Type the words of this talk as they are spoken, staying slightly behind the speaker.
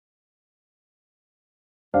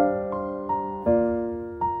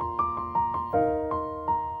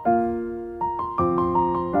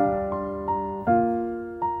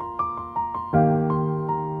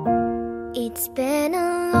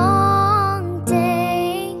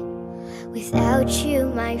without you,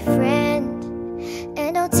 my friend.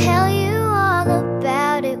 And I'll tell you all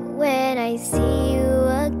about it when I see you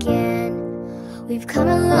again. We've come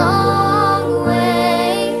a long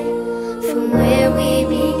way from where we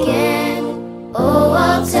began. Oh,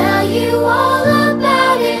 I'll tell you all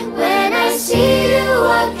about it when I see you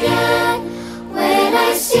again. When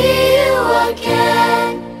I see you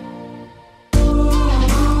again.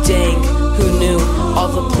 Dang, who knew? All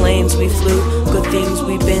the planes we flew, good things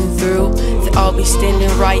we've been through, that I'll be standing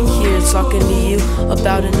right here talking to you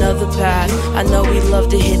about another path. I know we love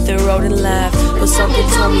to hit the road and laugh, but something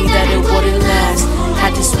told me that it wouldn't last.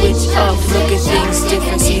 Had to switch up, look at things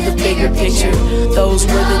different, see the bigger picture. Those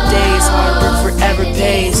were the days, hard work forever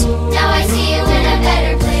pays. Now I see you in a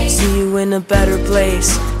better place. See you in a better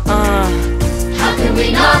place. How can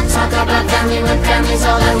we not talk about family when family's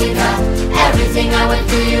all that we got? Everything I went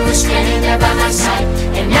through, you were standing there by my side,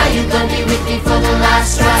 and now you're gonna be with me for the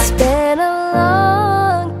last ride. It's been a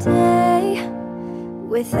long day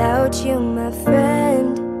without you, my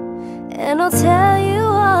friend. And I'll tell you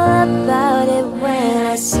all about it when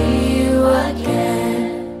I see you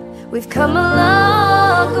again. We've come a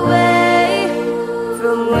long way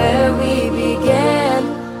from where we began.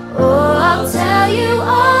 Oh, I'll tell you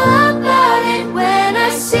all about it when I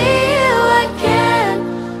see you again.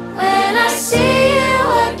 When I see you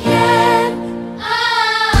again.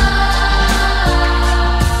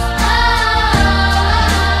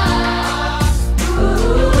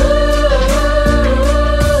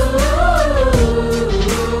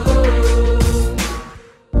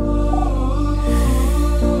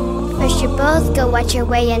 First you both go watch your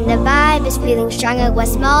way, and the vibe is feeling stronger.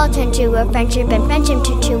 What's small turn to a friendship, and friendship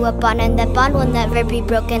turn to a bond, and that bond will never be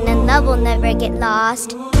broken, and love will never get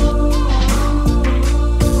lost.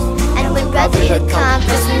 And when brotherhood comes,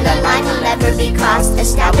 then the line will never be crossed.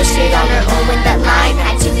 Established it on our own when that line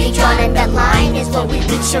had to be drawn, and that line is what we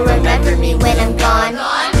reach. So remember me when I'm gone.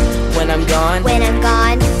 When I'm gone. When I'm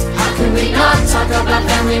gone. How can we not talk about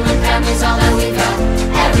family when family's all that we got?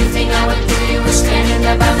 Everything I went through, you were standing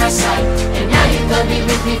there by my side, and now you're gonna be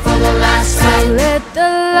with me for the last ride. So let the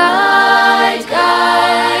light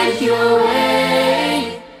guide your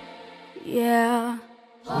way. Yeah.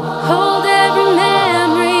 Hold every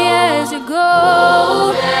memory as you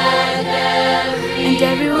go, and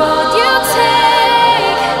every road you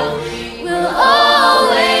take will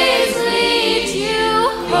always lead you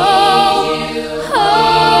home.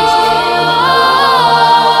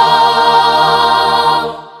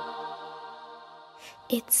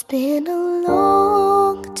 It's been a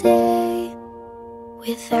long day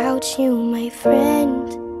without you, my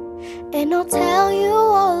friend. And I'll tell you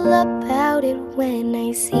all about it when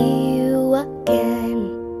I see you again.